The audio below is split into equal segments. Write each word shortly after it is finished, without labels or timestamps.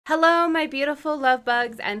Hello, my beautiful love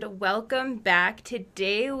bugs, and welcome back.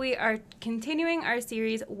 Today we are continuing our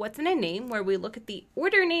series, What's in a Name, where we look at the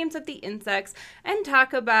order names of the insects and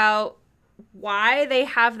talk about why they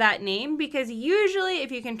have that name, because usually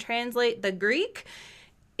if you can translate the Greek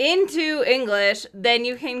into English, then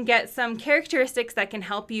you can get some characteristics that can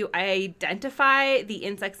help you identify the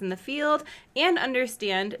insects in the field and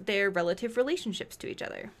understand their relative relationships to each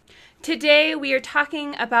other. Today we are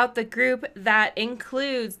talking about the group that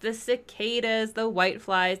includes the cicadas, the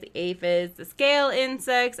whiteflies, the aphids, the scale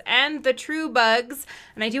insects, and the true bugs.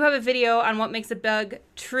 And I do have a video on what makes a bug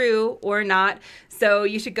true or not, so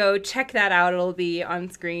you should go check that out. It'll be on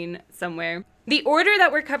screen somewhere. The order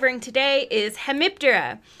that we're covering today is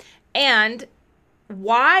Hemiptera, and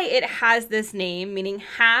why it has this name, meaning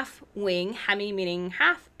half wing, hemi meaning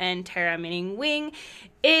half and ptera meaning wing,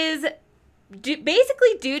 is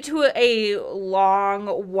basically due to a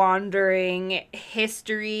long wandering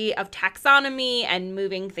history of taxonomy and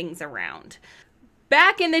moving things around.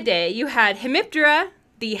 Back in the day, you had Hemiptera,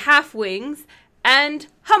 the half wings, and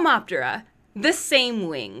Homoptera, the same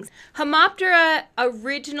wings. Homoptera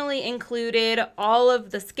originally included all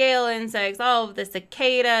of the scale insects, all of the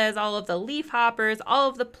cicadas, all of the leaf hoppers, all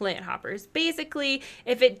of the plant hoppers. Basically,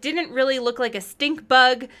 if it didn't really look like a stink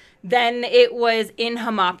bug, then it was in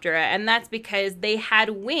Homoptera, and that's because they had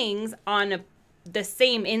wings on the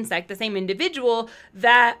same insect, the same individual,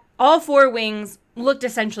 that all four wings looked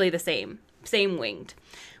essentially the same winged.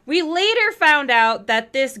 We later found out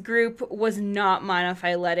that this group was not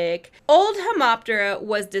monophyletic. Old Homoptera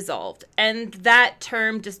was dissolved, and that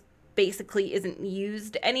term just basically isn't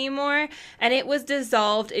used anymore, and it was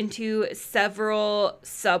dissolved into several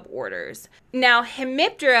suborders. Now,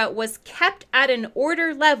 Hemiptera was kept at an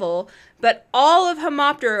order level, but all of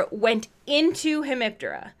Homoptera went into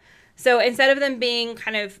Hemiptera. So instead of them being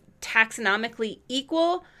kind of taxonomically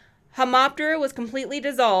equal, Homoptera was completely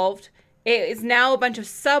dissolved. It is now a bunch of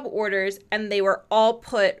suborders, and they were all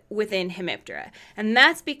put within Hemiptera. And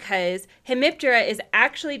that's because Hemiptera is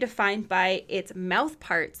actually defined by its mouth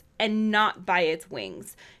parts and not by its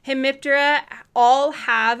wings. Hemiptera all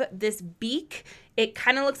have this beak. It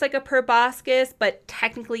kind of looks like a proboscis, but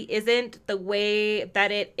technically isn't. The way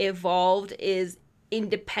that it evolved is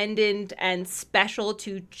independent and special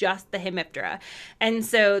to just the Hemiptera. And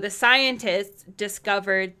so the scientists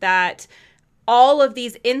discovered that all of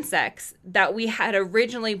these insects that we had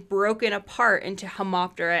originally broken apart into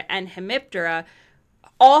Homoptera and Hemiptera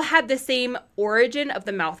all had the same origin of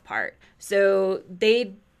the mouth part. So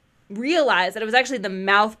they realized that it was actually the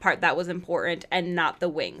mouth part that was important and not the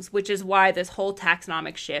wings, which is why this whole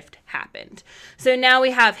taxonomic shift happened. So now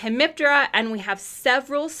we have Hemiptera, and we have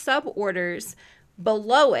several suborders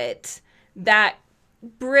below it that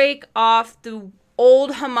break off the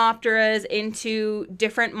old Homopteras into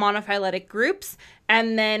different monophyletic groups,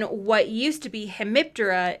 and then what used to be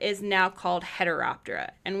Hemiptera is now called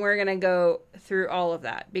Heteroptera. And we're going to go through all of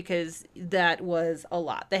that because that was a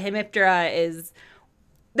lot. The Hemiptera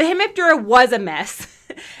was a mess,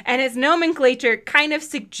 and its nomenclature kind of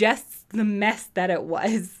suggests the mess that it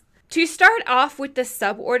was. To start off with the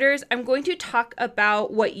suborders, I'm going to talk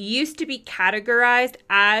about what used to be categorized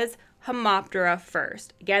as Homoptera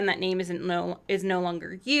first. Again, that name is no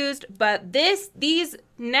longer used, but these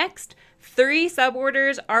next three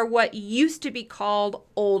suborders are what used to be called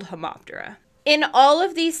Old Homoptera. In all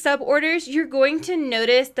of these suborders, you're going to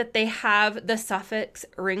notice that they have the suffix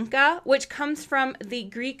rhyncha, which comes from the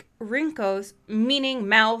Greek rhynchos, meaning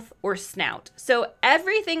mouth or snout. So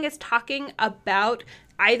everything is talking about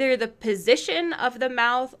either the position of the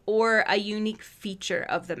mouth or a unique feature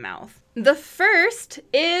of the mouth. The first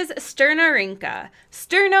is Sternorrhyncha.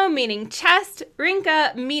 Sterno meaning chest,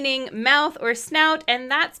 rhyncha meaning mouth or snout,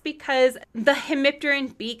 and that's because the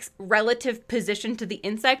hemipteran beak's relative position to the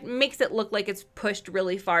insect makes it look like it's pushed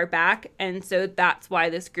really far back, and so that's why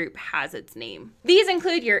this group has its name. These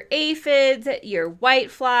include your aphids, your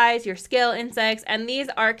whiteflies, your scale insects, and these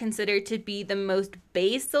are considered to be the most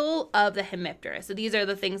basal of the Hemiptera. So these are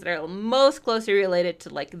the things that are most closely related to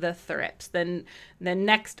like the thrips, then the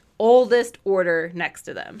next oldest order next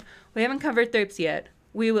to them. We haven't covered thrips yet.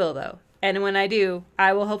 We will though. And when I do,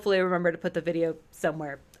 I will hopefully remember to put the video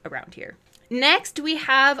somewhere around here. Next, we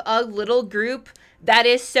have a little group that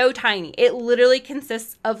is so tiny. It literally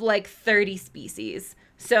consists of like 30 species.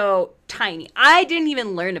 So tiny. I didn't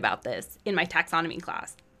even learn about this in my taxonomy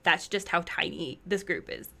class. That's just how tiny this group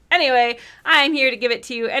is. Anyway, I'm here to give it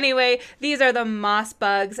to you anyway. These are the moss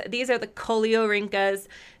bugs. These are the Coleorrhynchas.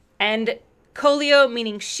 And coleo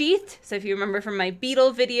meaning sheathed. So if you remember from my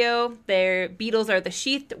beetle video, their beetles are the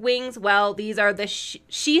sheathed wings. Well, these are the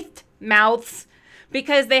sheathed mouths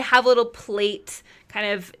because they have a little plate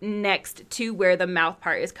kind of next to where the mouth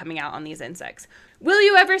part is coming out on these insects. Will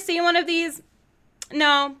you ever see one of these?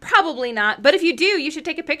 No, probably not. But if you do, you should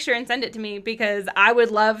take a picture and send it to me, because I would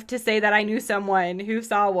love to say that I knew someone who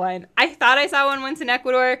saw one. I thought I saw one once in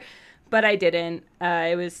Ecuador, but I didn't.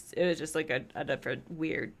 It was just like a different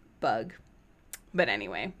weird bug. But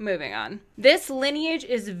anyway, moving on. This lineage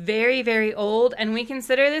is very, very old, and we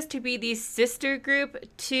consider this to be the sister group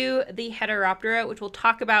to the Heteroptera, which we'll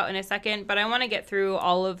talk about in a second, but I want to get through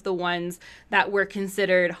all of the ones that were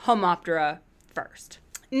considered Homoptera first.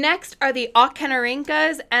 Next are the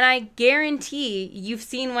Auchenorrhynchas, and I guarantee you've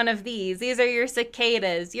seen one of these. These are your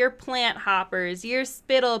cicadas, your plant hoppers, your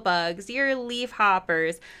spittlebugs, your leaf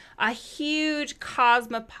hoppers, a huge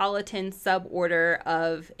cosmopolitan suborder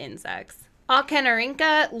of insects.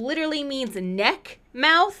 Auchenorrhyncha literally means neck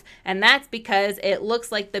mouth, and that's because it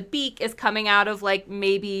looks like the beak is coming out of like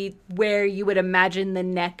maybe where you would imagine the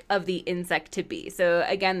neck of the insect to be. So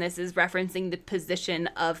again, this is referencing the position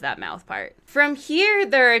of that mouth part. From here,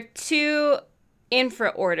 there are two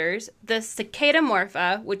infraorders, the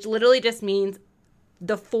Cicadomorpha, which literally just means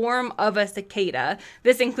the form of a cicada.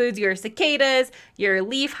 This includes your cicadas, your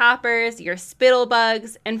leaf hoppers, your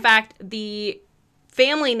spittlebugs. In fact, the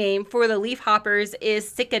family name for the leaf hoppers is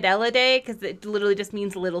Cicadelidae, because it literally just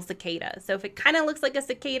means little cicada. So if it kind of looks like a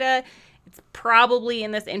cicada, it's probably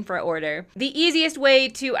in this infraorder. The easiest way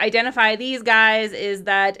to identify these guys is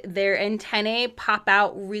that their antennae pop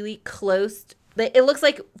out really close. It looks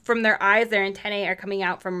like from their eyes, their antennae are coming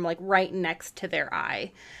out from like right next to their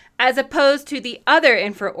eye, as opposed to the other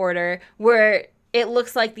infraorder where it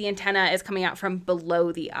looks like the antenna is coming out from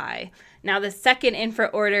below the eye. Now, the second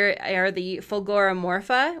infraorder are the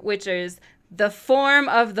Fulgoromorpha, which is the form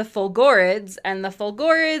of the fulgurids, and the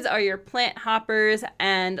fulgurids are your plant hoppers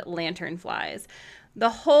and lanternflies. The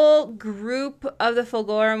whole group of the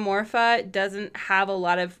Fulgoromorpha doesn't have a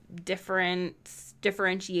lot of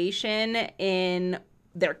differentiation in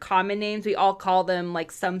their common names. We all call them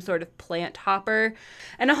like some sort of plant hopper,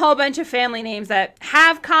 and a whole bunch of family names that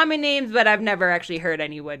have common names, but I've never actually heard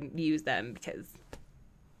anyone use them because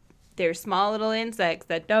they're small little insects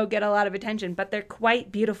that don't get a lot of attention, but they're quite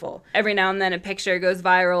beautiful. Every now and then a picture goes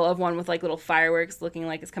viral of one with like little fireworks looking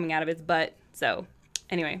like it's coming out of its butt. So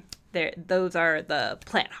anyway, those are the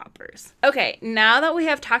plant hoppers. Okay, now that we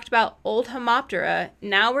have talked about old Homoptera,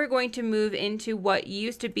 now we're going to move into what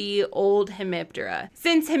used to be old Hemiptera.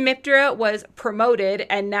 Since Hemiptera was promoted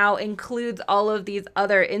and now includes all of these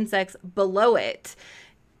other insects below it,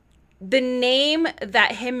 the name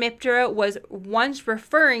that Hemiptera was once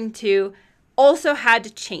referring to also had to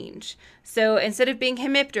change. So instead of being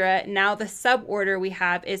Hemiptera, now the suborder we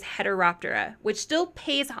have is Heteroptera, which still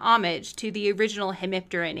pays homage to the original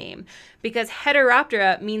Hemiptera name, because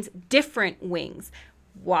Heteroptera means different wings.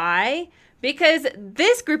 Why? Because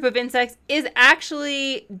this group of insects is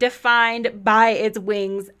actually defined by its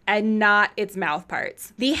wings and not its mouth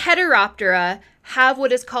parts. The Heteroptera have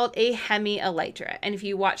what is called a hemi-elytra. And if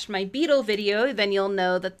you watched my beetle video, then you'll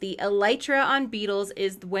know that the elytra on beetles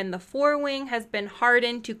is when the forewing has been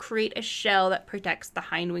hardened to create a shell that protects the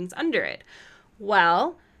hindwings under it.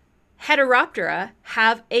 Well, Heteroptera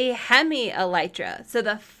have a hemi-elytra. So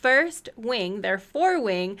the first wing, their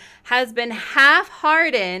forewing, has been half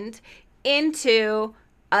hardened into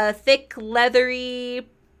a thick leathery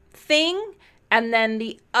thing, and then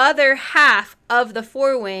the other half of the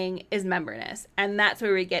forewing is membranous, and that's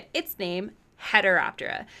where we get its name,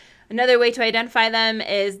 Heteroptera. Another way to identify them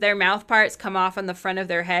is their mouth parts come off on the front of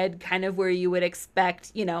their head, kind of where you would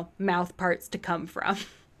expect, you know, mouth parts to come from.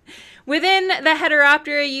 Within the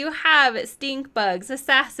Heteroptera, you have stink bugs,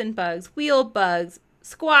 assassin bugs, wheel bugs,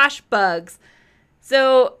 squash bugs.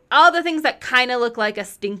 So all the things that kind of look like a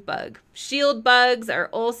stink bug. Shield bugs are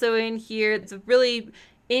also in here. It's a really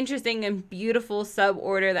interesting and beautiful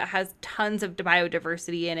suborder that has tons of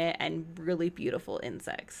biodiversity in it and really beautiful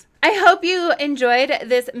insects. I hope you enjoyed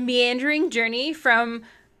this meandering journey from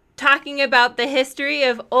talking about the history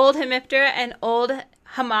of old Hemiptera and old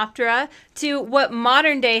Homoptera to what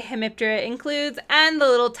modern day Hemiptera includes and the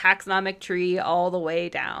little taxonomic tree all the way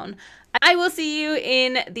down. I will see you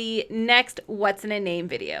in the next What's in a Name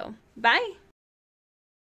video. Bye!